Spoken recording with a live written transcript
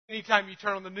Anytime you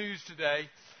turn on the news today,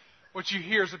 what you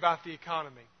hear is about the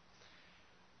economy.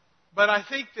 But I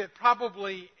think that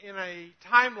probably in a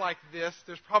time like this,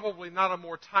 there's probably not a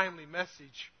more timely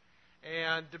message.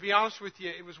 And to be honest with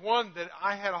you, it was one that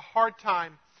I had a hard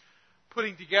time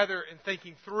putting together and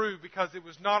thinking through because it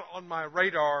was not on my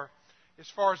radar as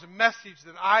far as a message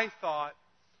that I thought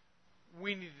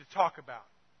we needed to talk about.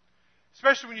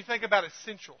 Especially when you think about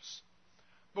essentials.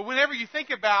 But whenever you think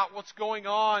about what's going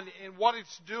on and what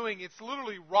it's doing, it's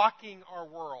literally rocking our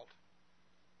world.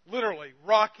 Literally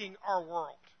rocking our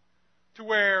world. To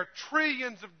where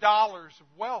trillions of dollars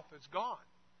of wealth is gone.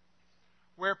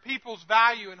 Where people's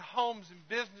value in homes and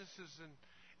businesses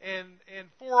and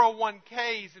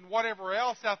 401ks and whatever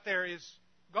else out there is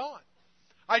gone.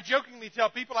 I jokingly tell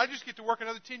people I just get to work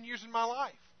another 10 years in my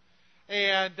life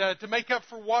and to make up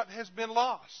for what has been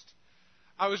lost.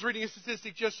 I was reading a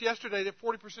statistic just yesterday that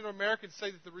 40% of Americans say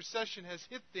that the recession has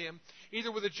hit them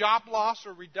either with a job loss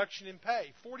or reduction in pay.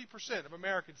 40% of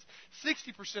Americans.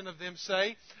 60% of them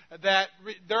say that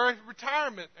their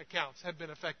retirement accounts have been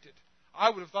affected.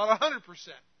 I would have thought 100%.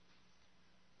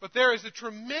 But there is a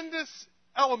tremendous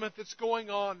element that's going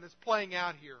on, that's playing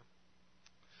out here.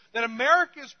 That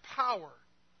America's power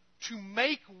to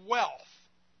make wealth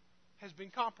has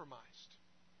been compromised.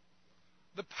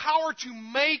 The power to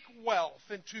make wealth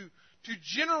and to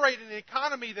generate an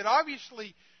economy that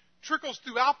obviously trickles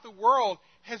throughout the world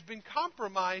has been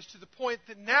compromised to the point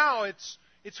that now it's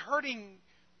hurting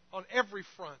on every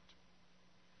front.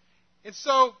 And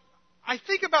so I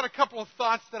think about a couple of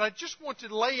thoughts that I just want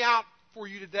to lay out for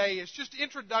you today as just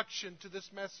introduction to this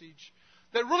message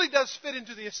that really does fit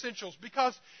into the essentials.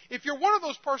 Because if you're one of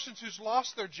those persons who's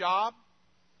lost their job,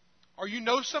 or you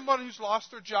know someone who's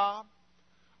lost their job,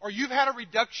 or you've had a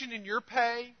reduction in your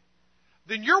pay,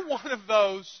 then you're one of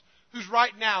those who's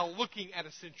right now looking at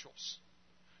essentials.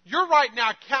 You're right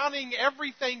now counting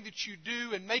everything that you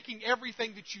do and making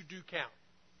everything that you do count.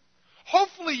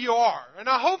 Hopefully you are. And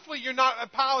hopefully you're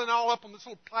not piling all up on this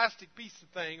little plastic piece of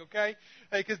thing, okay?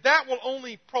 Because that will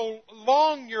only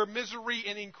prolong your misery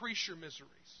and increase your miseries.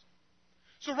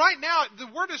 So right now, the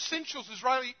word essentials is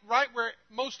right where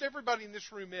most everybody in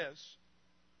this room is.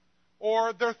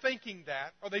 Or they're thinking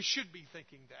that, or they should be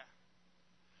thinking that.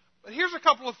 But here's a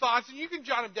couple of thoughts, and you can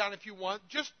jot them down if you want.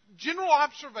 Just general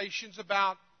observations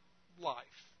about life.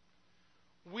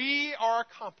 We are a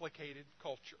complicated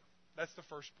culture. That's the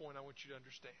first point I want you to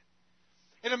understand.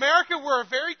 In America, we're a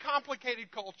very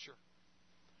complicated culture.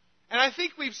 And I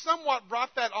think we've somewhat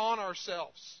brought that on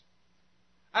ourselves.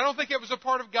 I don't think it was a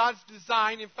part of God's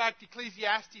design. In fact,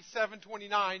 Ecclesiastes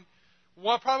 7:29,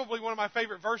 probably one of my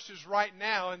favorite verses right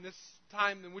now in this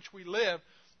time in which we live,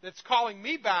 that's calling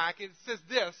me back. It says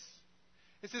this.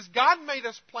 It says, God made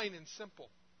us plain and simple.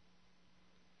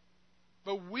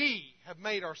 But we have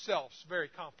made ourselves very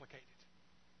complicated.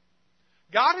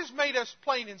 God has made us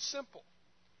plain and simple.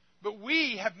 But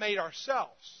we have made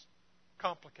ourselves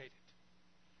complicated.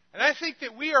 And I think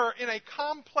that we are in a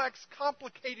complex,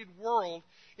 complicated world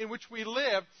in which we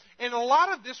live. And a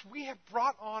lot of this we have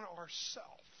brought on ourselves.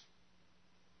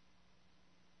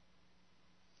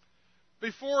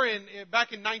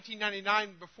 Back in 1999,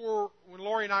 when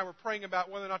Lori and I were praying about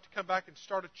whether or not to come back and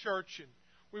start a church, and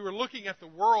we were looking at the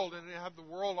world, and have the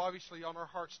world obviously on our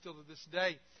hearts still to this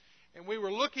day. And we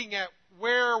were looking at we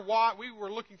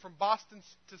were looking from Boston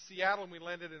to Seattle, and we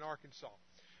landed in Arkansas.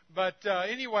 But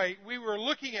anyway, we were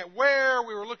looking at where,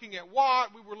 we were looking at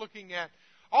what, we were looking at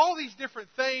all these different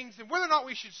things, and whether or not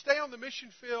we should stay on the mission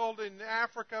field in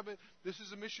Africa, but this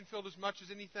is a mission field as much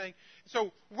as anything.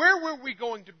 So where were we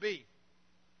going to be?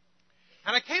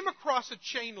 And I came across a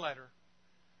chain letter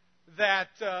that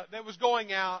was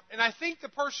going out, and I think the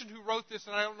person who wrote this,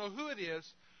 and I don't know who it is,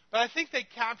 but I think they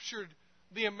captured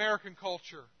the American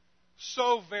culture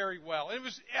so very well. And it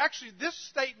was actually, this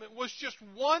statement was just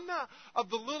one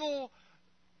of the little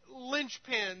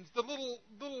linchpins, the little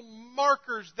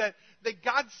markers that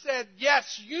God said,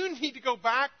 yes, you need to go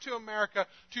back to America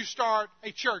to start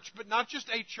a church, but not just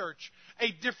a church,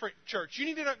 a different church. You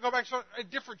need to go back and start a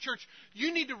different church.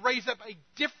 You need to raise up a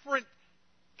different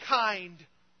kind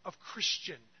of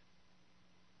Christian.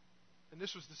 And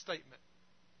this was the statement.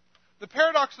 The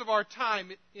paradox of our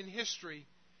time in history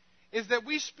is that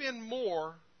we spend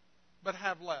more but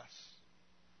have less.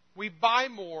 We buy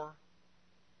more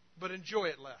but enjoy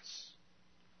it less.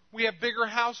 We have bigger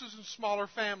houses and smaller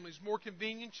families, more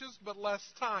conveniences but less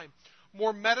time,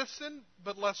 more medicine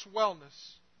but less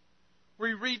wellness.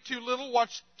 We read too little,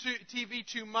 watch TV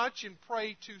too much, and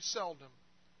pray too seldom.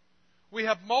 We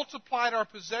have multiplied our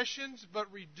possessions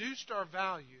but reduced our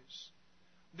values.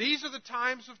 These are the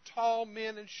times of tall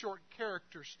men and short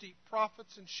character, steep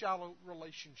prophets and shallow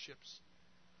relationships.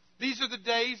 These are the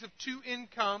days of 2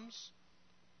 incomes,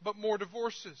 but more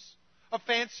divorces, of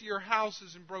fancier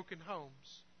houses and broken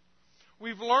homes.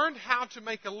 We've learned how to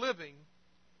make a living,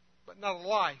 but not a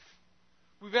life.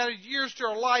 We've added years to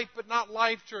our life, but not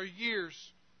life to our years.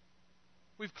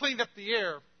 We've cleaned up the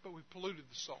air, but we've polluted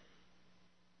the soul.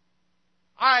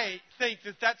 I think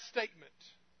that statement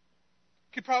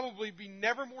could probably be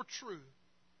never more true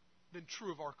than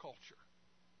true of our culture.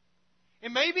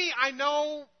 And maybe I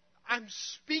know I'm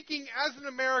speaking as an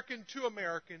American to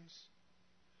Americans,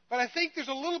 but I think there's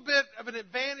a little bit of an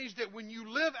advantage that when you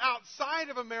live outside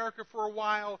of America for a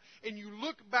while and you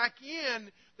look back in,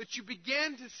 that you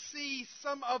begin to see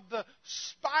some of the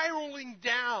spiraling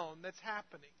down that's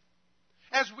happening.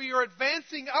 As we are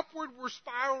advancing upward, we're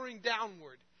spiraling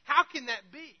downward. How can that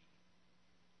be?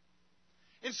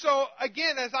 And so,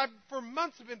 again, as I for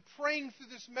months have been praying through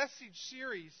this message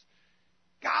series,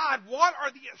 God, what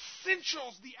are the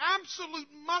essentials, the absolute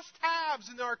must-haves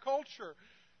in our culture?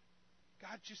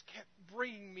 God just kept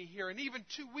bringing me here. And even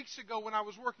 2 weeks ago when I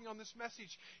was working on this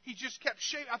message, He just kept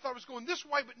shaping. I thought it was going this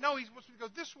way, but no, He wants me to go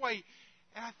this way.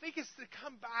 And I think it's to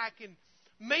come back and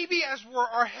maybe as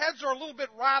our heads are a little bit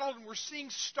rattled and we're seeing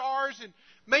stars, and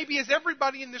maybe as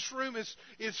everybody in this room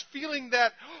is feeling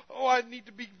that, oh, I need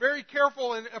to be very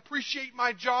careful and appreciate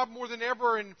my job more than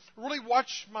ever and really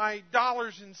watch my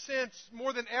dollars and cents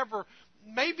more than ever,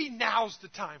 maybe now's the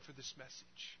time for this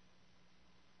message.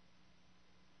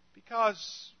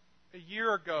 Because a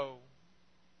year ago,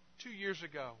 2 years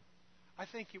ago, I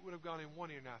think it would have gone in one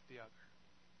ear and out the other.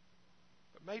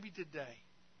 But maybe today,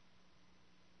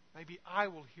 maybe I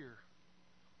will hear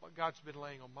what God's been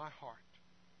laying on my heart.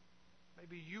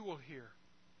 Maybe you will hear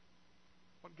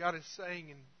what God is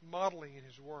saying and modeling in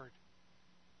His Word.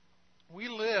 We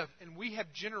live and we have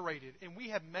generated and we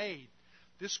have made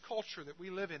this culture that we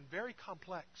live in very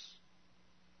complex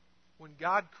when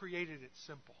God created it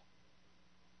simple.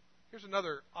 Here's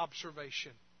another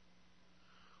observation.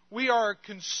 We are a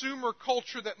consumer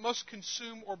culture that must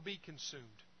consume or be consumed.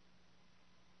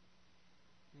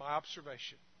 My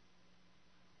observation.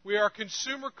 We are a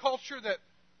consumer culture that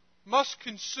must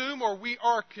consume or we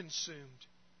are consumed.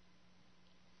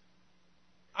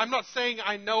 I'm not saying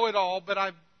I know it all, but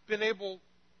I've been able,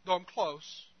 though I'm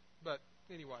close, but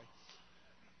anyway.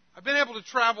 I've been able to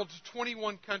travel to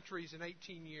 21 countries in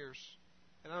 18 years.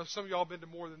 And I know some of y'all have been to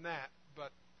more than that,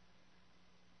 but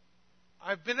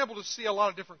I've been able to see a lot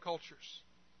of different cultures.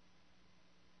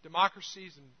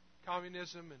 Democracies and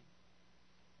communism and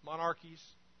monarchies.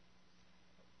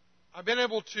 I've been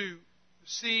able to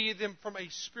see them from a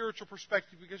spiritual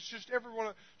perspective because just about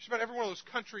every one of those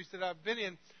countries that I've been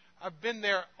in, I've been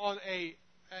there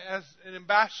as an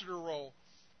ambassador role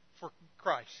for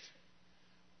Christ.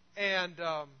 And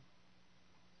I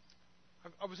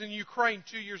was in Ukraine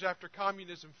 2 years after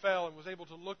communism fell and was able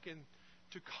to look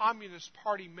into Communist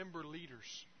Party member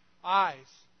leaders' eyes.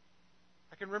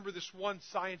 I can remember this one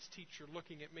science teacher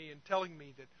looking at me and telling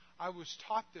me that I was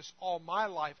taught this all my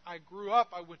life. I grew up,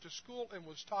 I went to school and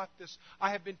was taught this.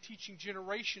 I have been teaching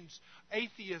generations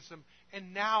atheism,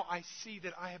 and now I see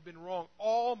that I have been wrong.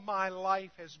 All my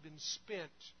life has been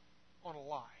spent on a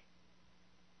lie.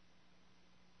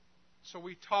 So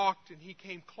we talked, and he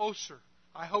came closer.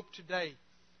 I hope today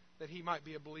that he might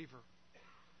be a believer.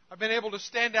 I've been able to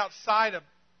stand outside a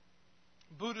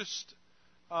Buddhist,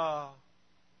 I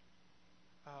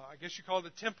guess you call it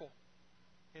a temple,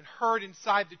 and heard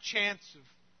inside the chants of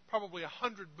probably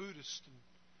 100 Buddhists and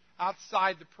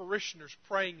outside the parishioners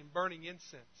praying and burning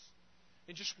incense.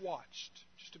 And just watched,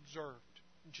 just observed,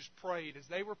 and just prayed. As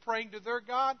they were praying to their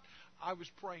God, I was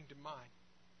praying to mine.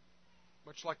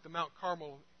 Much like the Mount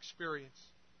Carmel experience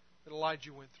that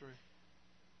Elijah went through.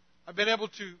 I've been able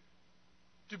to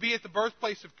be at the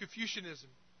birthplace of Confucianism.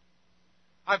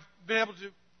 I've been able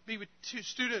to be with two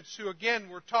students who, again,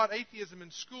 were taught atheism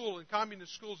in school, in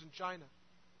communist schools in China.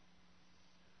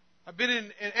 I've been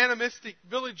in animistic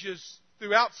villages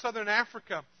throughout southern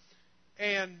Africa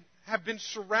and have been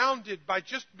surrounded by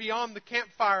just beyond the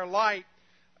campfire light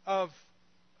of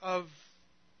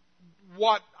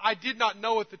what I did not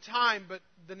know at the time, but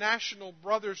the national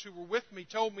brothers who were with me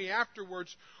told me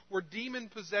afterwards were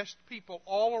demon-possessed people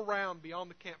all around beyond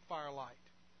the campfire light.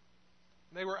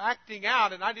 And they were acting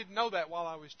out, and I didn't know that while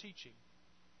I was teaching.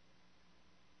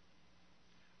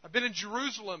 I've been in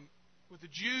Jerusalem with the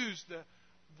Jews,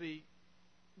 the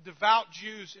devout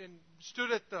Jews, and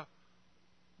stood at the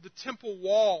temple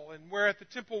wall. And where at the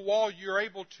temple wall you're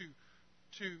able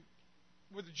to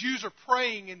where the Jews are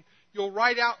praying, and you'll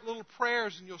write out little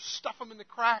prayers and you'll stuff them in the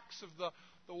cracks of the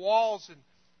walls.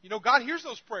 God hears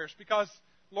those prayers because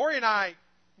Lori and I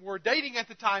were dating at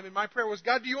the time, and my prayer was,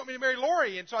 God, do you want me to marry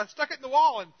Lori? And so I stuck it in the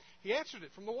wall, and He answered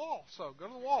it from the wall. So go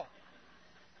to the wall.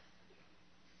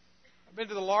 I've been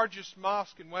to the largest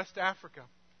mosque in West Africa,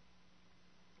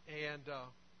 and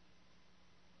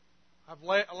I've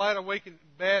laid awake in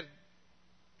bed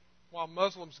while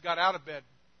Muslims got out of bed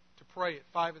to pray at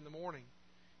 5 in the morning,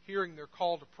 hearing their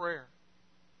call to prayer.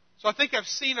 So I think I've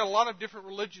seen a lot of different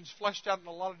religions fleshed out in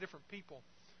a lot of different people.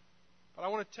 But I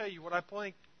want to tell you what I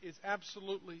think is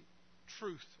absolutely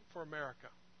truth for America.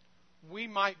 We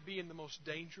might be in the most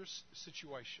dangerous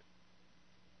situation.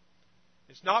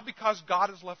 It's not because God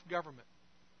has left government.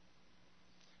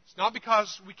 It's not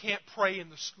because we can't pray in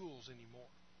the schools anymore.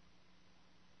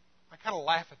 I kind of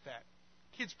laugh at that.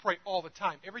 Kids pray all the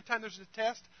time. Every time there's a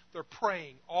test, they're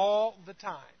praying all the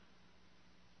time.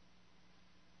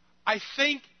 I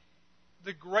think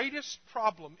the greatest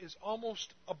problem is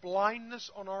almost a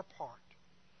blindness on our part,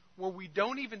 where we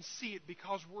don't even see it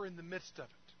because we're in the midst of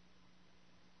it.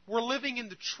 We're living in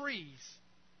the trees,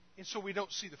 and so we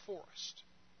don't see the forest.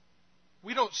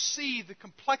 We don't see the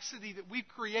complexity that we've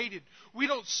created. We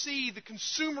don't see the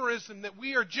consumerism that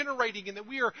we are generating and that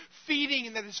we are feeding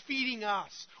and that is feeding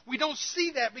us. We don't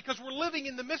see that because we're living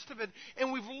in the midst of it,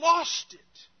 and we've lost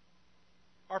it,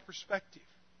 our perspective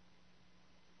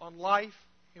on life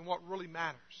and what really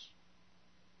matters.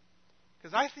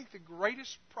 Because I think the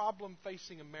greatest problem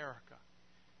facing America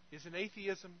isn't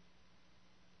atheism,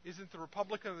 isn't the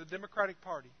Republican or the Democratic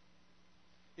Party,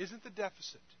 isn't the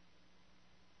deficit,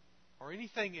 or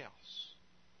anything else.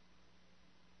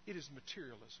 It is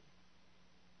materialism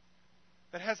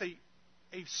that has a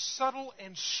subtle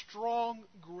and strong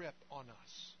grip on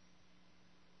us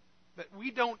that we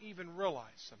don't even realize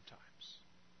sometimes.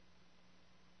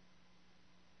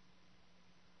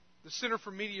 The Center for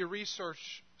Media Research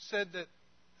said that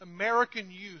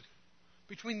American youth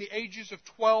between the ages of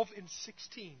 12 and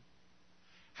 16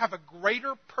 have a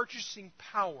greater purchasing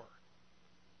power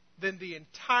than the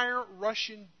entire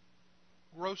Russian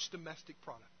gross domestic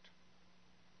product.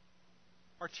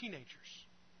 Our teenagers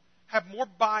have more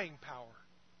buying power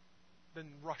than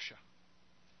Russia.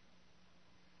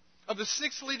 Of the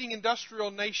 6 leading industrial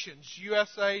nations,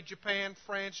 USA, Japan,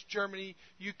 France, Germany,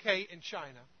 UK, and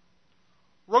China,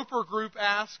 Roper Group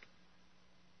asked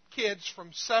kids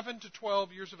from 7 to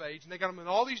 12 years of age, and they got them in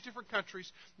all these different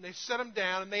countries, and they set them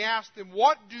down, and they asked them,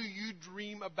 what do you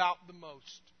dream about the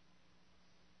most?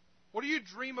 What do you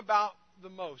dream about the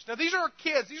most? Now, these are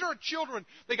kids. These are children.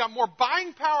 They got more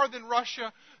buying power than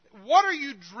Russia. What are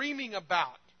you dreaming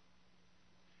about?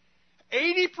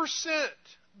 80%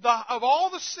 of all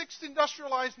the 6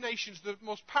 industrialized nations, the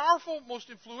most powerful, most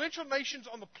influential nations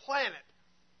on the planet,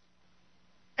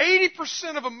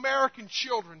 80% of American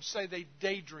children say they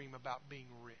daydream about being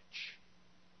rich.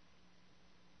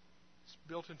 It's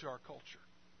built into our culture.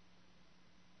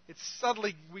 It's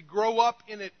subtly, we grow up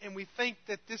in it and we think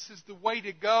that this is the way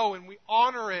to go, and we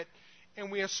honor it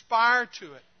and we aspire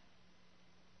to it.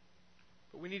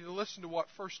 But we need to listen to what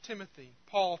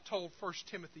Paul told 1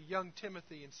 Timothy, young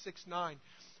Timothy in 6:9,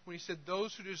 when he said,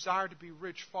 those who desire to be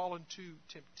rich fall into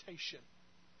temptation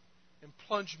and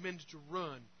plunge men into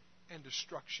ruin and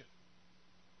destruction.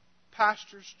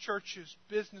 Pastors, churches,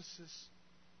 businesses,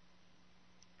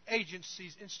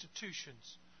 agencies,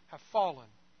 institutions have fallen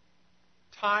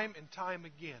time and time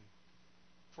again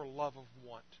for love of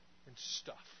want and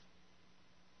stuff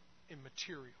and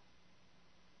material.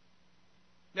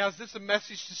 Now, is this a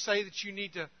message to say that you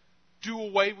need to do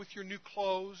away with your new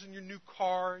clothes and your new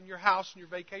car and your house and your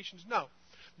vacations? No.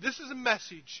 This is a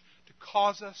message to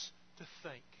cause us to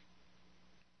think.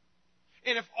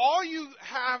 And if all you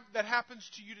have that happens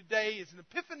to you today is an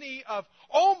epiphany of,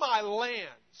 oh my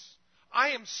lands, I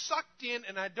am sucked in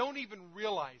and I don't even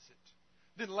realize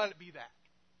it, then let it be that.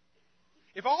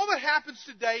 If all that happens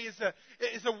today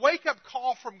is a wake-up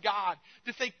call from God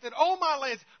to think that, oh my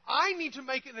lands, I need to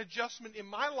make an adjustment in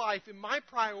my life, in my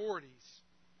priorities,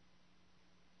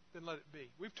 then let it be.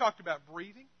 We've talked about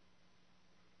breathing.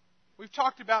 We've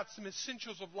talked about some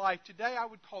essentials of life. Today I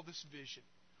would call this vision.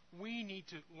 We need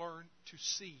to learn to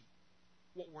see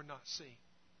what we're not seeing.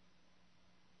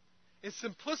 And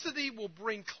simplicity will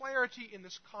bring clarity in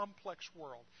this complex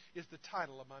world is the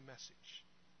title of my message.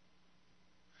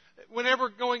 Whenever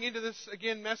going into this,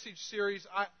 again, message series,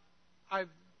 I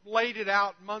laid it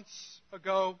out months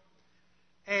ago,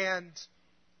 and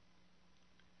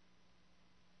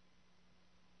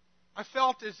I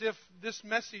felt as if this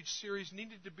message series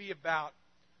needed to be about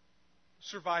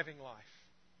surviving life,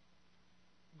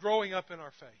 growing up in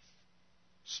our faith,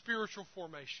 spiritual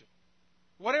formation,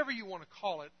 whatever you want to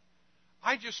call it.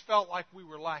 I just felt like we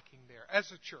were lacking there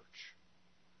as a church.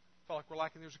 Felt like we're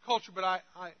lacking. There's a culture, but I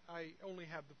only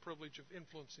have the privilege of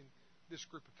influencing this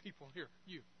group of people here,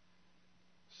 you.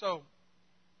 So,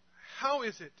 how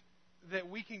is it that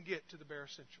we can get to the bare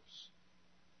essentials?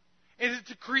 And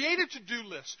to create a to-do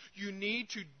list, you need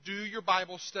to do your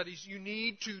Bible studies. You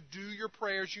need to do your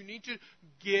prayers. You need to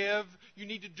give. You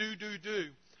need to do.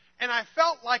 And I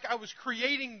felt like I was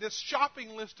creating this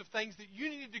shopping list of things that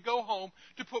you needed to go home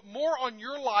to put more on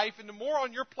your life and more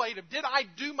on your plate of, did I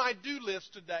do my do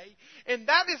list today? And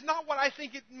that is not what I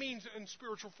think it means in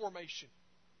spiritual formation.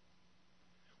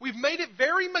 We've made it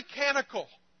very mechanical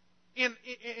in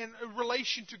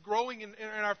relation to growing in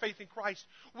our faith in Christ.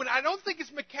 When I don't think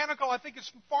it's mechanical, I think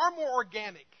it's far more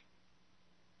organic.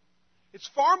 It's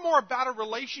far more about a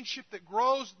relationship that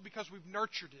grows because we've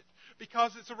nurtured it.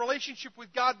 Because it's a relationship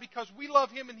with God because we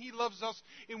love Him and He loves us.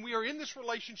 And we are in this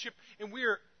relationship and we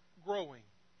are growing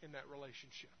in that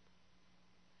relationship.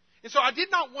 And so I did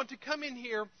not want to come in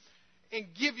here and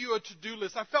give you a to-do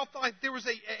list. I felt like there was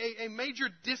a major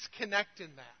disconnect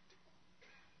in that.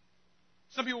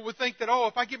 Some people would think that,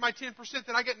 if I get my 10%,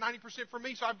 then I get 90% for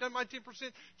me, so I've done my 10%,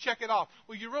 check it off.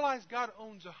 Well, you realize God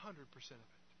owns 100% of it.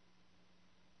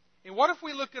 And what if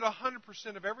we looked at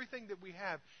 100% of everything that we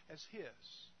have as His,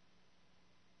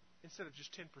 instead of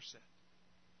just 10%?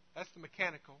 That's the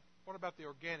mechanical. What about the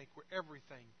organic, where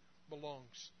everything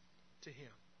belongs to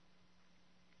Him?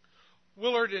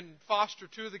 Willard and Foster,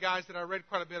 two of the guys that I read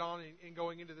quite a bit on in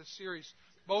going into this series,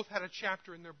 both had a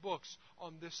chapter in their books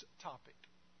on this topic.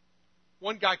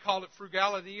 One guy called it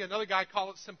frugality. Another guy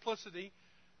called it simplicity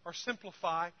or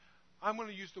simplify. I'm going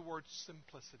to use the word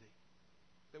simplicity.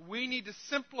 That we need to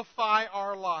simplify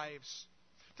our lives.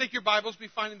 Take your Bibles, be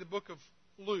finding the book of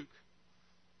Luke.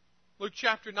 Luke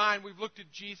chapter 9, we've looked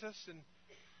at Jesus and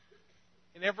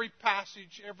in every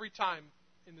passage, every time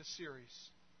in this series,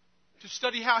 to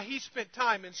study how He spent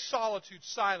time in solitude,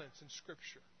 silence, and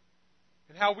Scripture.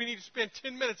 And how we need to spend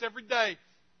 10 minutes every day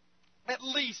at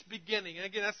least beginning. And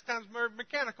again, that's kind of more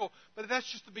mechanical, but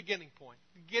that's just the beginning point,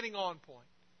 the getting on point.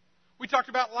 We talked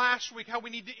about last week how we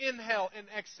need to inhale and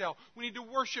exhale. We need to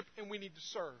worship and we need to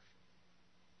serve.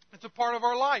 It's a part of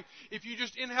our life. If you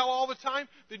just inhale all the time,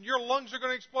 then your lungs are going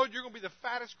to explode. You're going to be the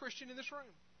fattest Christian in this room.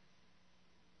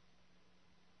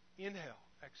 Inhale,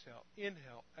 exhale,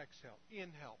 inhale, exhale,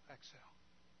 inhale, exhale.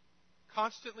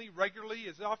 Constantly, regularly,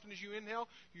 as often as you inhale,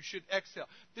 you should exhale.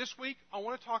 This week, I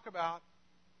want to talk about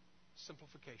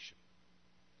simplification.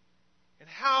 And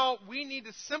how we need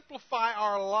to simplify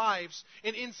our lives.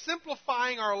 And in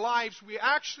simplifying our lives, we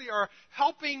actually are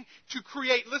helping to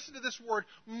create, listen to this word,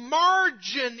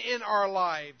 margin in our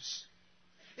lives.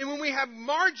 And when we have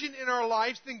margin in our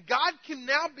lives, then God can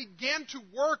now begin to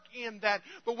work in that.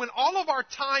 But when all of our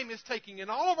time is taking, and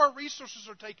all of our resources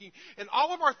are taking, and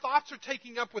all of our thoughts are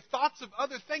taking up with thoughts of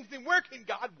other things, then where can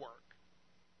God work?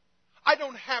 I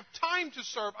don't have time to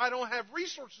serve. I don't have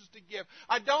resources to give.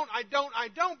 I don't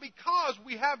because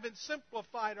we haven't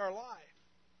simplified our life.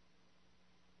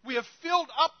 We have filled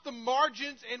up the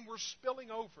margins and we're spilling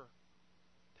over.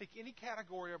 Take any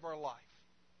category of our life.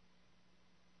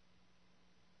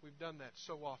 We've done that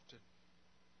so often.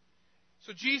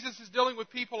 So Jesus is dealing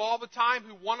with people all the time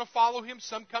who want to follow Him.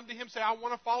 Some come to Him, say, I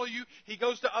want to follow you. He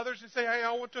goes to others and say, hey,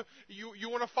 you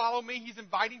want to follow me? He's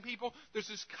inviting people. There's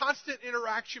this constant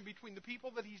interaction between the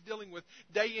people that He's dealing with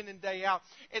day in and day out.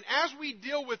 And as we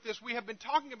deal with this, we have been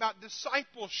talking about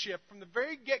discipleship from the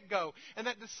very get-go. And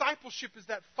that discipleship is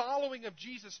that following of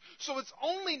Jesus. So it's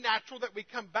only natural that we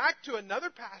come back to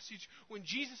another passage when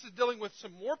Jesus is dealing with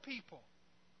some more people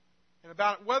and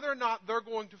about whether or not they're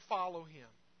going to follow Him.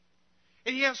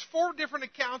 And He has 4 different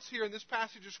accounts here in this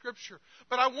passage of Scripture.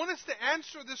 But I want us to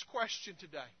answer this question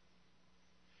today.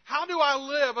 How do I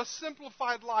live a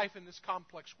simplified life in this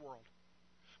complex world?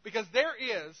 Because there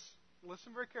is,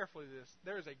 listen very carefully to this,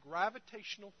 there is a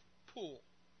gravitational pull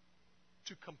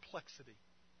to complexity.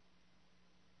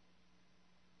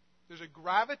 There's a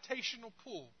gravitational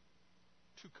pull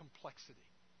to complexity.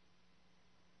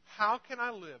 How can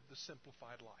I live the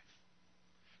simplified life?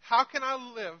 How can I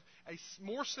live a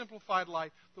more simplified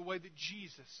life the way that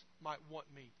Jesus might want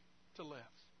me to live?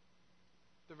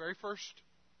 The very first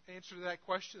answer to that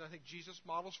question I think Jesus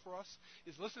models for us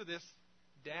is, listen to this,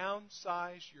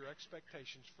 downsize your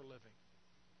expectations for living.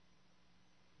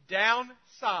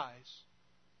 Downsize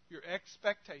your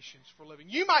expectations for living.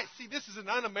 You might see this as an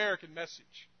un-American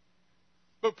message,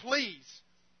 but please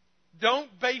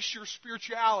don't base your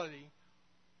spirituality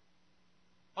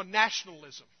on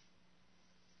nationalism,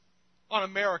 on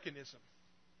Americanism.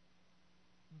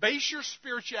 Base your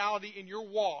spirituality and your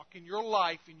walk and your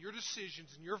life and your decisions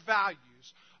and your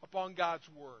values upon God's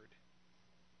Word.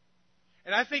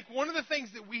 And I think one of the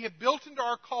things that we have built into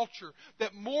our culture,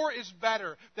 that more is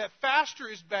better, that faster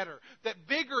is better, that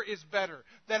bigger is better,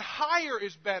 that higher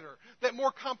is better, that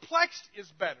more complex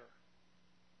is better.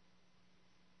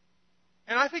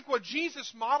 And I think what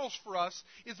Jesus models for us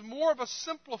is more of a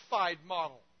simplified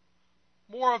model,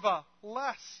 more of a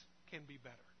less can be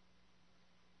better.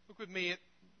 Look with me at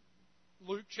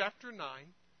Luke chapter 9,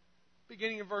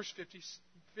 beginning in verse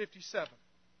 57.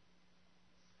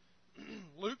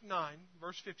 Luke 9,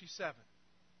 verse 57.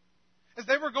 As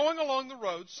they were going along the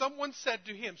road, someone said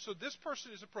to him, so this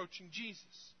person is approaching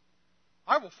Jesus,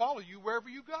 I will follow you wherever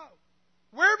you go.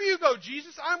 Wherever you go,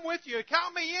 Jesus, I'm with you.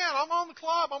 Count me in. I'm on the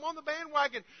club. I'm on the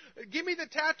bandwagon. Give me the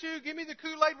tattoo. Give me the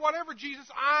Kool-Aid, whatever, Jesus.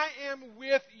 I am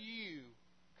with you.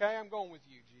 Okay, I'm going with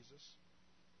you, Jesus.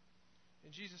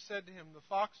 And Jesus said to him, the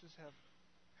foxes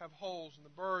have holes and the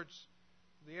birds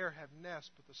of the air have nests,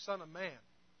 but the Son of Man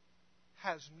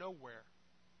has nowhere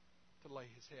to lay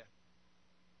his head.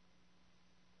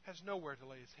 Has nowhere to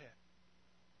lay his head.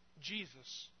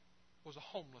 Jesus was a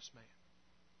homeless man.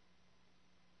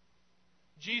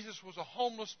 Jesus was a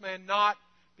homeless man not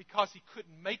because he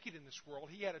couldn't make it in this world.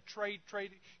 He had a trade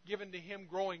given to him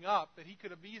growing up that he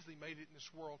could have easily made it in this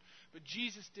world. But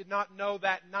Jesus did not know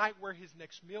that night where his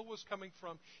next meal was coming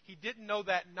from. He didn't know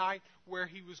that night where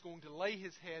he was going to lay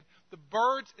his head. The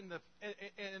birds and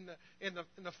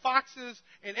the foxes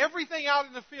and everything out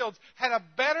in the fields had a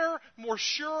better, more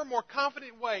sure, more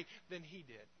confident way than he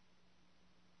did.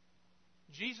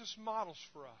 Jesus models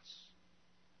for us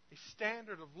a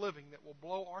standard of living that will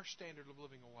blow our standard of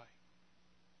living away.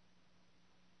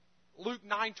 Luke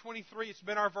 9:23, it's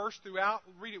been our verse throughout.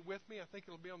 Read it with me. I think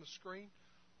it'll be on the screen.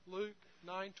 Luke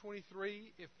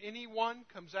 9:23, if anyone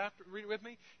comes after, read it with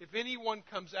me. If anyone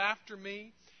comes after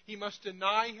me, he must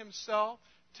deny himself,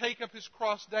 take up his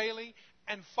cross daily,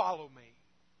 and follow me.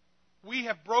 We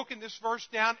have broken this verse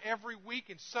down every week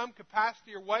in some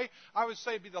capacity or way. I would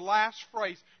say it'd be the last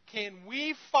phrase. Can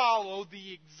we follow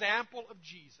the example of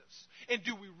Jesus? And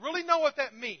do we really know what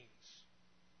that means?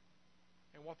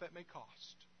 And what that may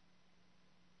cost?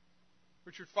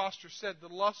 Richard Foster said the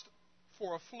lust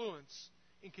for affluence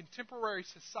in contemporary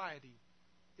society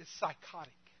is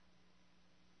psychotic.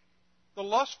 The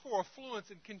lust for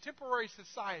affluence in contemporary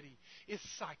society is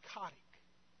psychotic.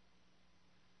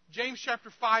 James chapter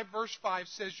 5, verse 5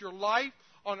 says, your life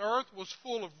on earth was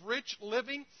full of rich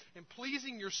living and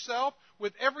pleasing yourself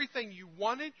with everything you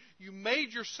wanted. You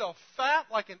made yourself fat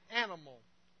like an animal,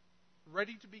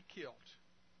 ready to be killed.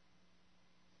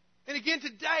 And again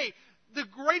today, the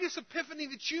greatest epiphany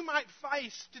that you might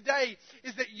face today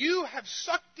is that you have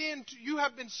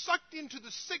been sucked into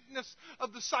the sickness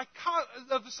of the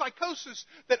psychosis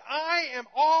that I am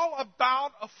all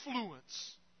about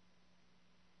affluence.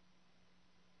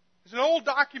 There's an old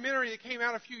documentary that came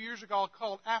out a few years ago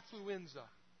called Affluenza.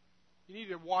 You need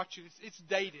to watch it. It's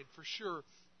dated for sure.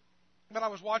 But I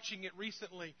was watching it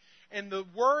recently, and the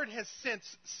word has since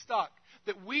stuck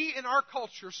that we in our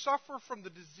culture suffer from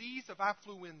the disease of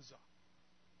affluenza.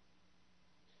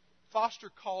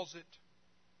 Foster calls it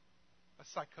a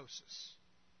psychosis.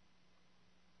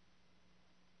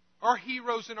 Our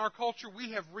heroes in our culture,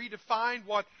 we have redefined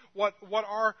what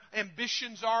our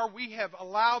ambitions are. We have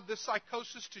allowed this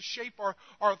psychosis to shape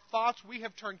our thoughts. We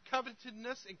have turned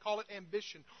covetousness and call it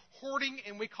ambition. Hoarding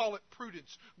and we call it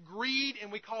prudence. Greed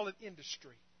and we call it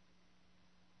industry.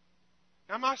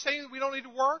 Now, am I saying that we don't need to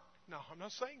work? No, I'm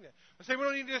not saying that. I'm saying we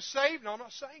don't need to save? No, I'm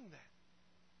not saying that.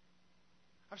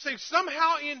 I'm saying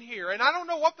somehow in here, and I don't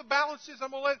know what the balance is,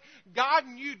 I'm going to let God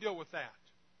and you deal with that.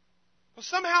 But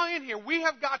somehow in here, we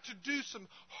have got to do some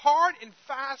hard and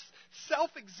fast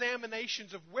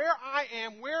self-examinations of where I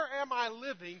am, where am I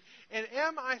living, and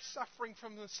am I suffering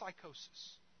from the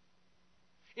psychosis?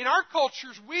 In our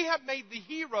cultures, we have made the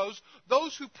heroes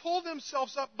those who pull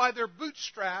themselves up by their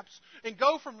bootstraps and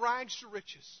go from rags to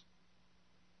riches.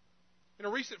 In a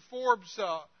recent Forbes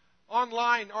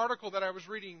online article that I was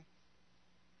reading,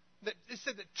 it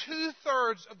said that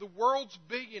 2/3 of the world's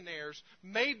billionaires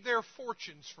made their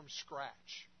fortunes from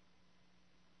scratch.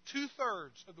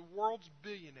 2/3 of the world's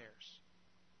billionaires.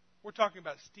 We're talking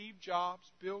about Steve Jobs,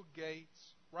 Bill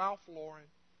Gates, Ralph Lauren,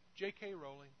 J.K.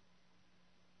 Rowling.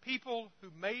 People who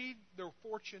made their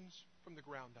fortunes from the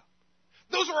ground up.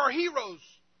 Those are our heroes.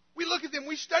 We look at them,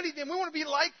 we study them, we want to be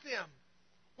like them.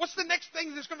 What's the next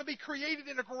thing that's going to be created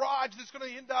in a garage that's going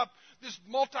to end up this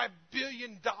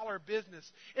multi-billion-dollar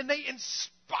business? And they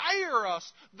inspire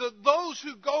us, those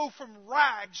who go from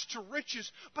rags to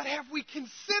riches. But have we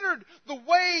considered the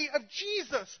way of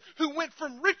Jesus, who went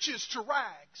from riches to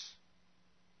rags?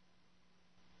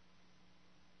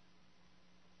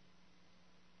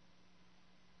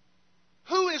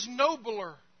 Who is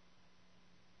nobler?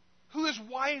 Who is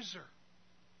wiser?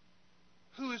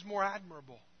 Who is more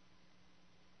admirable?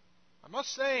 I'm not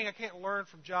saying I can't learn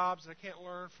from Jobs and I can't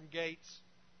learn from Gates.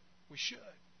 We should.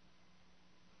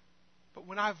 But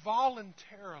when I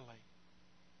voluntarily,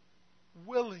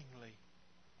 willingly,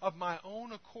 of my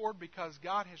own accord, because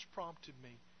God has prompted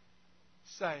me,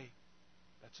 say,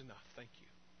 that's enough, thank you.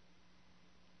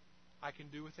 I can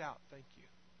do without, thank you.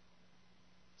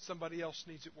 Somebody else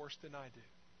needs it worse than I do.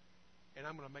 And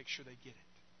I'm going to make sure they get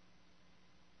it.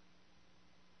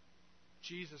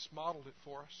 Jesus modeled it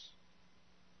for us.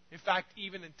 In fact,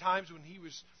 even in times when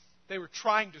they were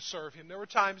trying to serve Him, there were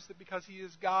times that because He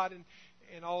is God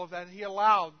and all of that, He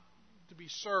allowed to be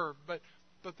served. But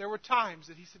there were times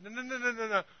that He said,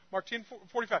 no. Mark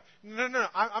 10:45. No.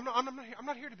 I'm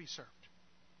not here to be served.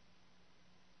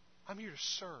 I'm here to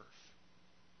serve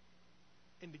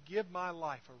and to give my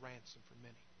life a ransom for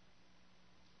many.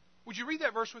 Would you read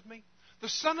that verse with me? The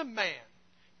Son of Man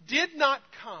did not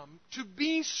come to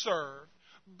be served,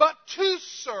 but to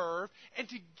serve and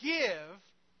to give.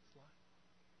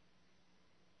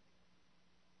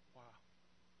 Wow.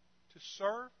 To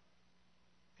serve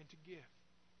and to give.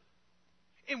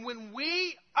 And when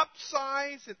we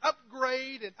upsize and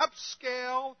upgrade and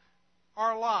upscale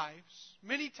our lives,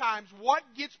 many times what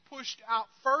gets pushed out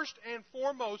first and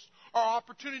foremost are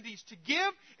opportunities to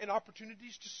give and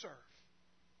opportunities to serve.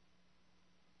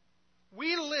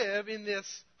 We live in this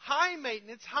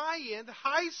high-maintenance, high-end,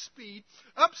 high-speed,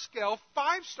 upscale,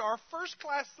 5-star,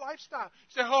 first-class lifestyle.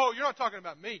 You say, oh, you're not talking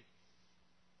about me.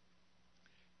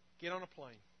 Get on a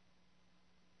plane.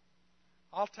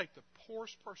 I'll take the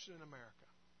poorest person in America,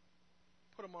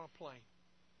 put them on a plane,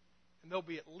 and they'll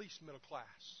be at least middle class.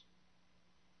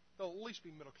 They'll at least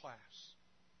be middle class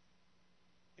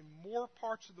in more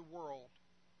parts of the world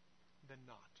than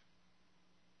not.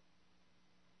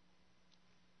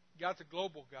 God's a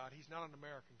global God. He's not an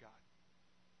American God.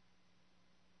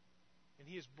 And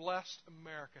He has blessed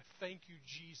America. Thank you,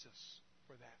 Jesus,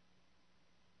 for that.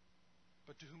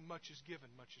 But to whom much is given,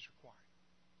 much is required.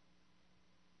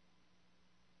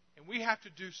 And we have to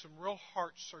do some real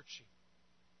heart searching.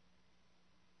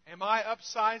 Am I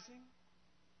upsizing?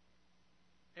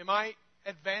 Am I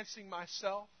advancing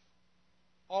myself?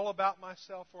 All about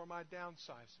myself? Or am I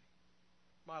downsizing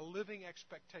my living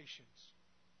expectations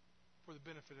for the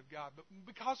benefit of God? But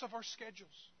because of our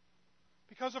schedules,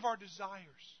 because of our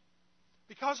desires,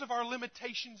 because of our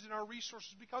limitations in our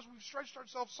resources, because we've stretched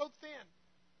ourselves so thin,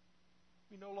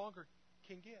 we no longer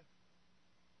can give.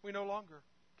 We no longer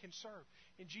can serve.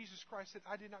 And Jesus Christ said,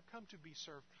 I did not come to be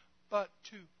served, but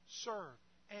to serve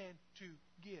and to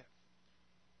give.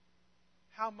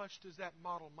 How much does that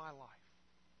model my life?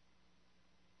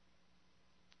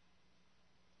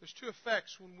 There's two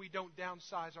effects when we don't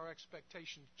downsize our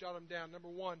expectations. Jot them down. Number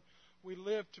one, we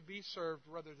live to be served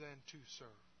rather than to serve.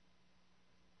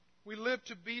 We live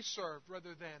to be served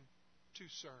rather than to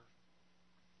serve.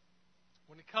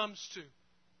 When it comes to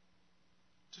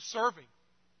serving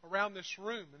around this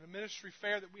room and the ministry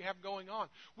fair that we have going on,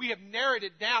 we have narrowed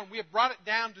it down. We have brought it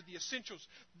down to the essentials.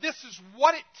 This is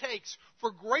what it takes for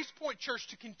Grace Point Church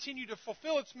to continue to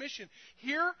fulfill its mission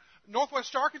here,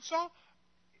 Northwest Arkansas,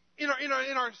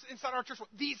 inside our church.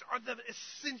 These are the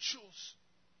essentials.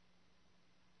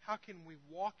 How can we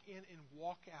walk in and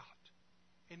walk out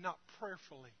and not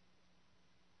prayerfully,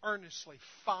 earnestly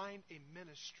find a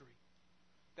ministry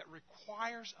that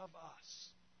requires of us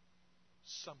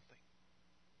something?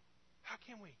 How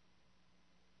can we?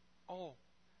 Oh,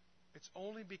 it's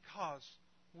only because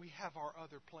we have our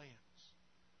other plans.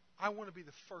 I want to be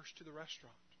the first to the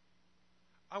restaurant.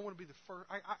 I want to be the first.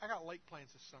 I got late plans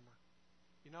this summer.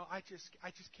 You know, I just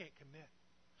can't commit.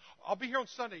 I'll be here on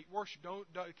Sunday worship. Don't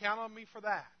count on me for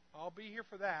that. I'll be here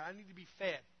for that. I need to be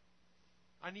fed.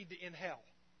 I need to inhale.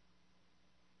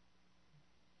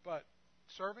 But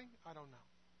serving, I don't know.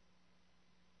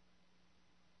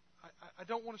 I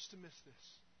don't want us to miss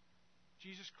this.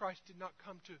 Jesus Christ did not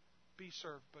come to be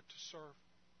served, but to serve.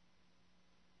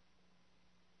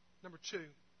 Number two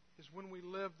is when we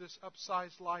live this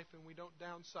upsized life and we don't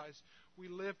downsize, we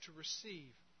live to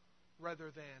receive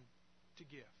rather than to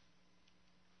give.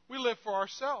 We live for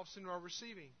ourselves in our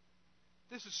receiving.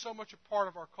 This is so much a part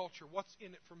of our culture. What's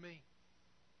in it for me?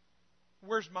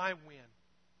 Where's my win?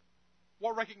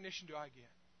 What recognition do I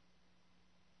get?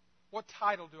 What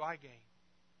title do I gain?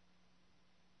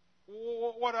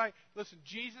 Listen,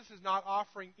 Jesus is not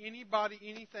offering anybody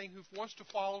anything who wants to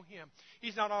follow Him.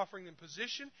 He's not offering them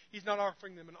position. He's not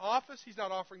offering them an office. He's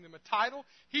not offering them a title.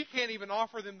 He can't even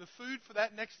offer them the food for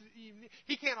that next evening.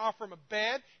 He can't offer them a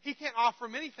bed. He can't offer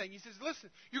them anything. He says, listen,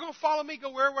 you're going to follow me,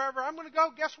 go wherever I'm going to go.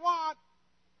 Guess what?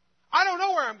 I don't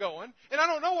know where I'm going, and I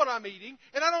don't know what I'm eating,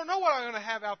 and I don't know what I'm going to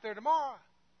have out there tomorrow.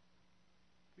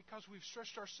 Because we've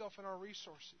stretched ourselves in our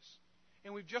resources,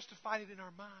 and we've justified it in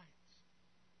our minds.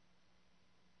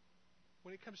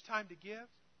 When it comes time to give,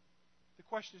 the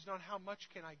question is not how much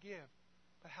can I give,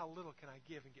 but how little can I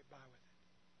give and get by with it.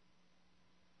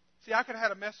 See, I could have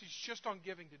had a message just on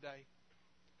giving today.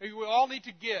 We all need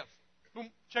to give. Boom,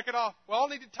 check it off. We all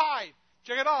need to tithe.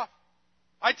 Check it off.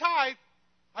 I tithe.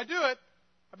 I do it.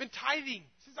 I've been tithing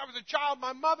since I was a child.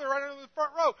 My mother, right under the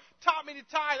front row, taught me to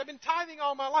tithe. I've been tithing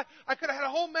all my life. I could have had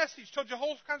a whole message, told you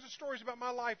whole kinds of stories about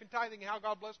my life and tithing and how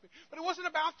God blessed me. But it wasn't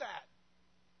about that.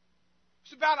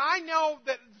 It's about, I know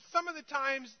that some of the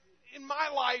times in my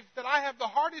life that I have the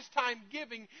hardest time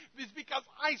giving is because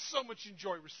I so much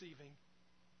enjoy receiving.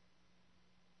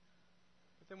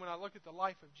 But then when I look at the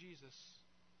life of Jesus,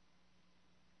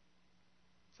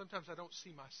 sometimes I don't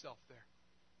see myself there.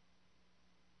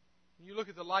 When you look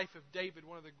at the life of David,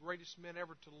 one of the greatest men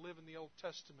ever to live in the Old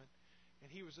Testament, and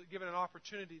he was given an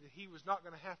opportunity that he was not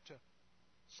going to have to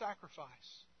sacrifice.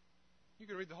 You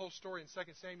can read the whole story in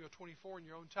 2 Samuel 24 in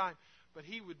your own time. But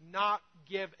he would not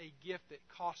give a gift that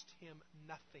cost him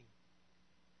nothing.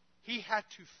 He had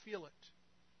to feel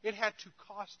it. It had to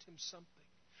cost him something.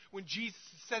 When Jesus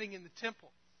is sitting in the temple,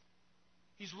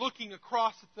 He's looking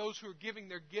across at those who are giving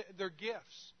their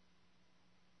gifts.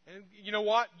 And you know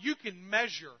what? You can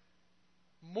measure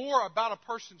more about a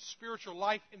person's spiritual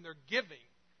life in their giving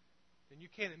than you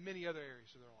can in many other areas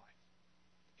of their life.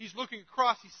 He's looking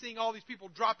across. He's seeing all these people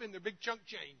drop in their big chunk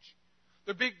change.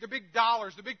 Their big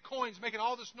dollars, the big coins making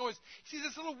all this noise. He sees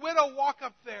this little widow walk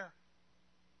up there,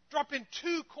 drop in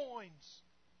 2 coins.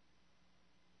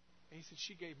 And he said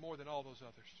she gave more than all those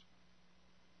others.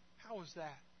 How was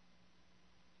that?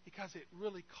 Because it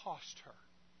really cost her.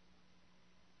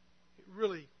 It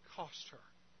really cost her.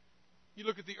 You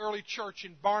look at the early church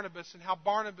in Barnabas and how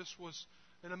Barnabas was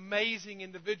an amazing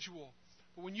individual.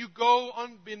 But when you go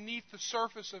beneath the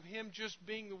surface of him just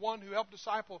being the one who helped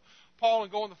disciple Paul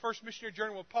and go on the first missionary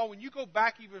journey with Paul, when you go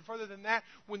back even further than that,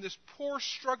 when this poor,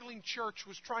 struggling church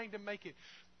was trying to make it,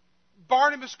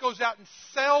 Barnabas goes out and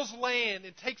sells land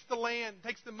and takes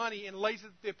the money and lays it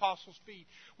at the apostles' feet.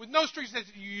 With no strings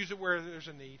attached, you use it where there's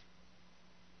a need.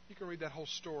 You can read that whole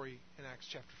story in Acts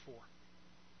chapter 4.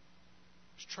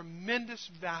 There's tremendous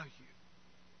value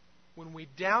when we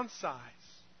downsize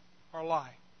our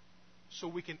life so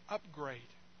we can upgrade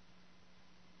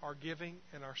our giving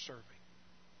and our serving.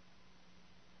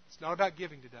 It's not about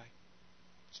giving today.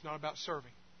 It's not about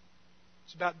serving.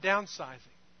 It's about downsizing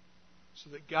so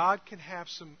that God can have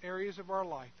some areas of our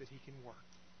life that He can work.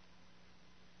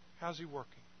 How's He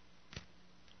working?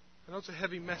 I know it's a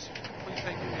heavy message, but please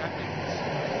take it with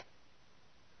me.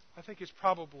 I think it's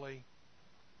probably,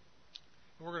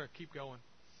 and we're going to keep going,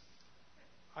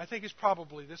 I think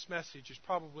this message is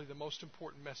probably the most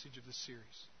important message of this series.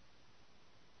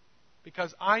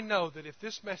 Because I know that if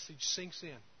this message sinks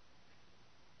in,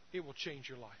 it will change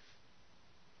your life.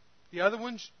 The other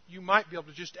ones, you might be able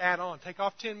to just add on. Take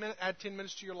off 10 minutes, add 10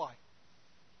 minutes to your life.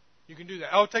 You can do that.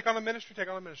 Oh, take on a ministry,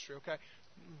 okay.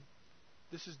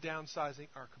 This is downsizing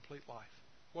our complete life.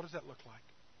 What does that look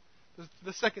like?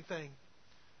 The second thing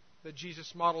that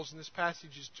Jesus models in this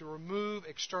passage is to remove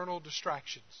external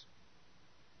distractions.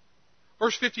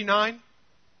 Verse 59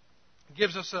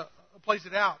 gives us plays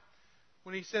it out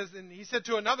when he says, and he said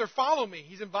to another, follow me.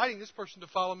 He's inviting this person to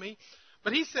follow me.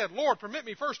 But he said, Lord, permit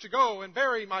me first to go and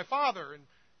bury my father.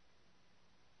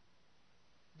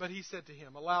 But he said to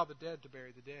him, allow the dead to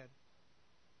bury the dead.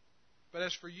 But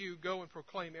as for you, go and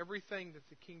proclaim everything that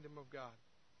the kingdom of God.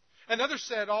 Another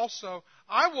said also,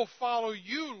 I will follow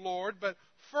you, Lord, but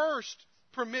first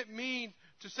permit me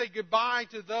to say goodbye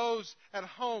to those at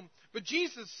home. But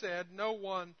Jesus said, no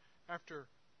one, after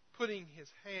putting his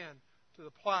hand to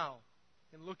the plow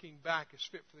and looking back, is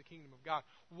fit for the kingdom of God.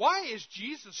 Why is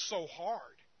Jesus so hard?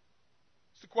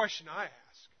 It's the question I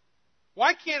ask.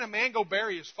 Why can't a man go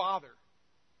bury his father?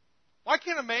 Why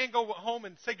can't a man go home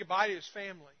and say goodbye to his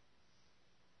family?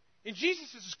 And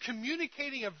Jesus is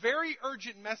communicating a very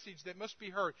urgent message that must be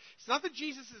heard. It's not that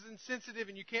Jesus is insensitive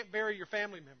and you can't bury your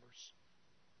family members.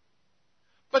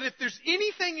 But if there's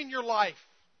anything in your life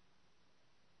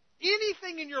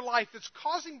that's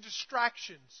causing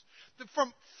distractions, that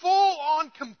from full-on,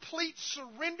 complete,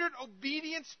 surrendered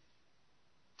obedience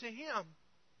to Him,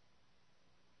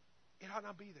 it ought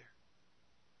not be there.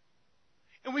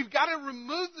 And we've got to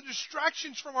remove the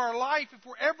distractions from our life if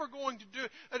we're ever going to do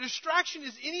it. A distraction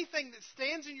is anything that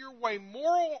stands in your way,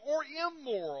 moral or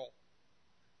immoral,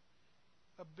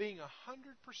 of being 100%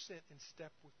 in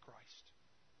step with Christ.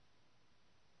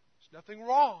 There's nothing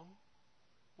wrong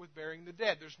with burying the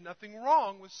dead. There's nothing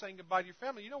wrong with saying goodbye to your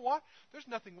family. You know what? There's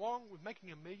nothing wrong with making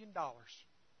 $1 million.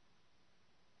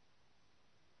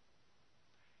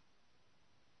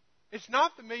 It's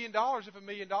not the $1 million if $1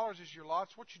 million is your lot.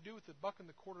 It's what you do with the buck and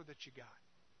the quarter that you got.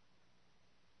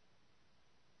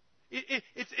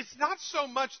 It's not so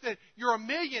much that you're a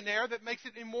millionaire that makes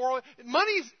it immoral.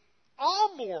 Money's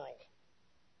all moral.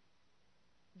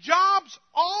 Jobs,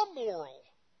 all moral.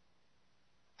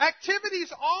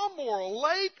 Activities, all moral.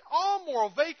 Lake, all moral.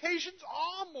 Vacations,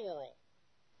 all moral.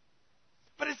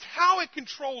 But it's how it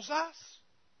controls us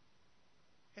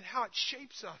and how it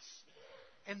shapes us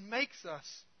and makes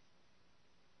us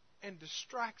and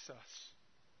distracts us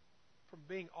from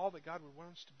being all that God would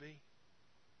want us to be.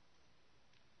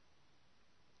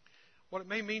 What it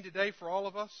may mean today for all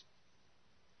of us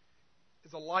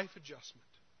is a life adjustment.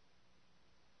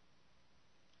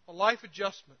 A life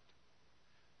adjustment.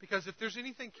 Because if there's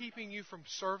anything keeping you from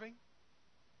serving,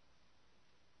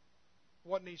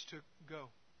 what needs to go?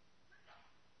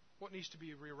 What needs to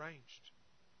be rearranged?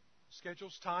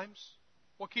 Schedules, times?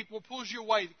 What pulls you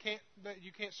away that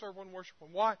you can't serve one, worship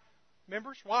one? Why?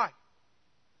 Members, why?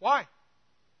 Why?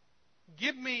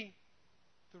 Give me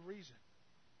the reason.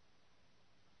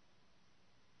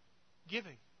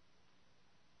 Giving.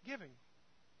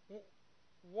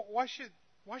 Why should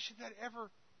that ever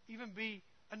even be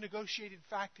a negotiated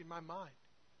fact in my mind?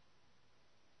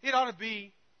 It ought to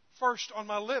be first on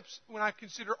my lips when I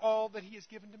consider all that He has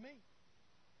given to me.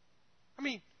 I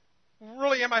mean,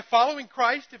 really, am I following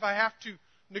Christ if I have to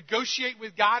negotiate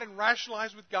with God and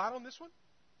rationalize with God on this one?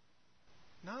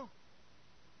 No.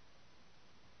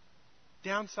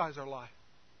 Downsize our life.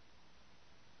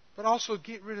 But also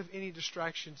get rid of any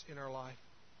distractions in our life.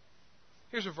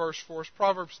 Here's a verse for us.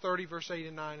 Proverbs 30, verse 8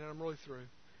 and 9, and I'm really through.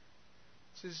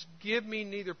 It says, "Give me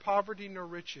neither poverty nor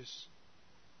riches.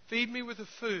 Feed me with the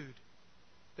food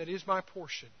that is my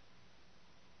portion,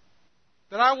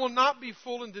 that I will not be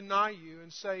full and deny you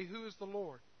and say, 'Who is the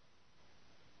Lord?'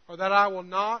 Or that I will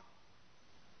not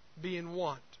be in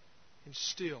want and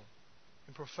steal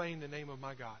and profane the name of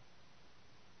my God."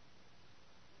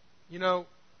 You know,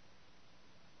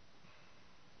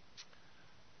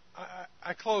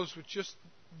 I close with just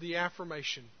the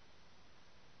affirmation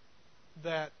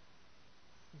that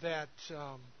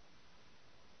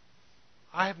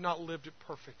I have not lived it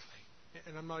perfectly.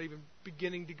 And I'm not even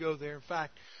beginning to go there. In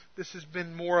fact, this has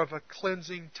been more of a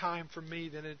cleansing time for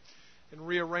me and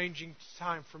rearranging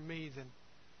time for me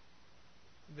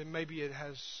than maybe it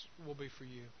will be for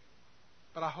you.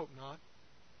 But I hope not.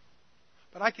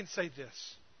 But I can say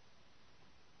this.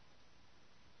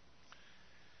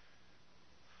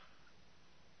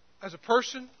 As a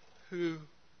person who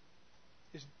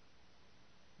has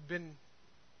been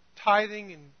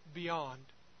tithing and beyond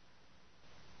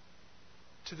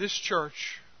to this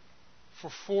church for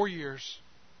 4 years,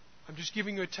 I'm just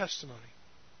giving you a testimony.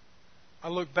 I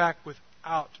look back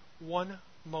without one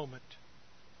moment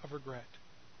of regret.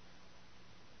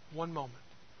 One moment.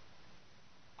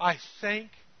 I thank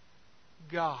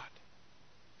God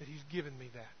that He's given me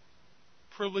that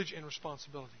privilege and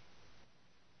responsibility.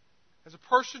 As a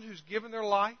person who's given their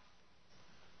life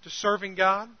to serving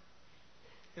God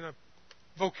in a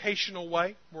vocational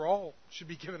way, we all should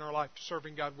be giving our life to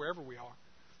serving God wherever we are,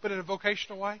 but in a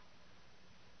vocational way,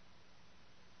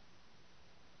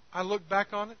 I look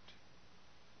back on it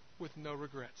with no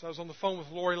regrets. I was on the phone with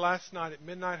Lori last night at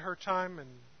midnight her time and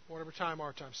whatever time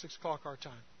our time, 6 o'clock our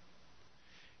time.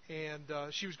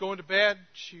 And she was going to bed.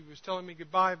 She was telling me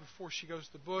goodbye before she goes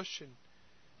to the bush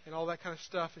and all that kind of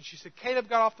stuff. And she said, "Caleb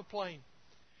got off the plane."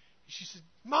 And she said,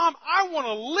 "Mom, I want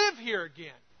to live here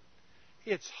again.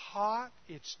 It's hot,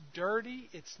 it's dirty,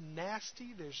 it's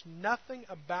nasty. There's nothing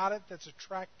about it that's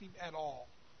attractive at all.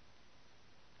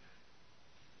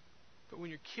 But when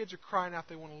your kids are crying out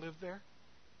they want to live there,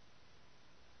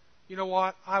 you know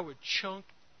what? I would chunk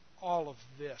all of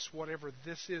this, whatever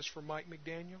this is for Mike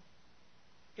McDaniel,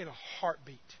 in a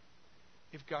heartbeat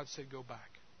if God said go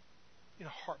back. In a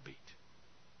heartbeat.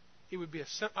 It would be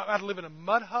I'd live in a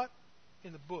mud hut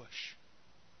in the bush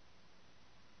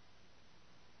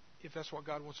if that's what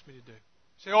God wants me to do.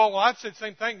 Say, "Oh, well, I'd say the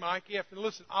same thing, Mike." Yeah,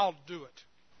 listen, I'll do it.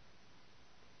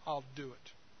 I'll do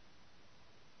it.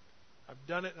 I've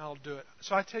done it and I'll do it.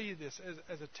 So I tell you this,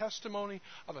 as a testimony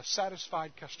of a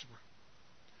satisfied customer,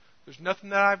 there's nothing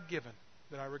that I've given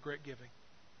that I regret giving.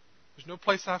 There's no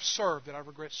place I've served that I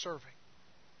regret serving.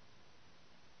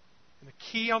 And the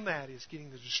key on that is getting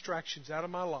the distractions out of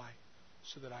my life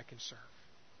so that I can serve.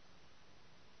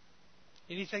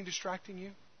 Anything distracting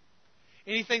you?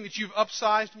 Anything that you've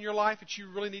upsized in your life that you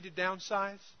really need to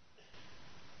downsize?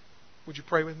 Would you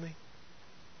pray with me?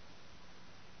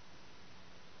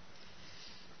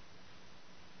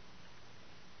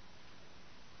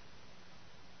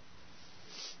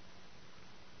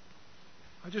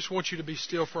 I just want you to be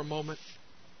still for a moment.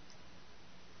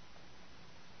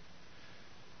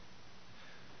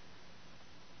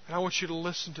 And I want you to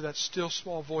listen to that still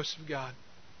small voice of God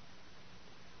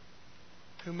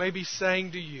who may be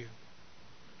saying to you,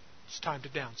 it's time to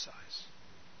downsize.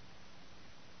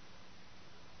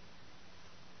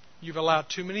 You've allowed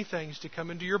too many things to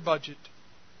come into your budget,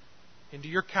 into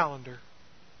your calendar,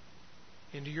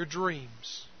 into your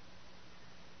dreams,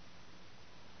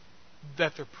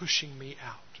 that they're pushing me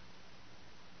out.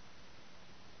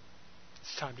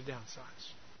 It's time to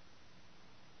downsize.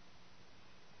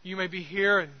 You may be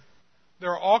here and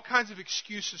there are all kinds of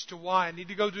excuses to why I need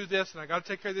to go do this and I got to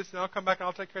take care of this and I'll come back and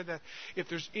I'll take care of that. If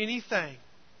there's anything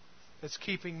that's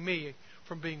keeping me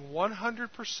from being 100%,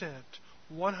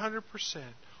 100%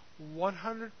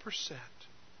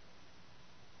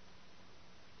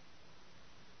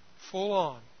 full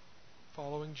on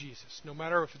following Jesus, no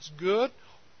matter if it's good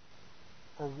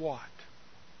or what,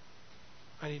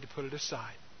 I need to put it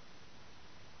aside.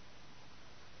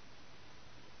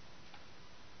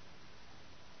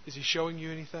 Is He showing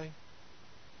you anything?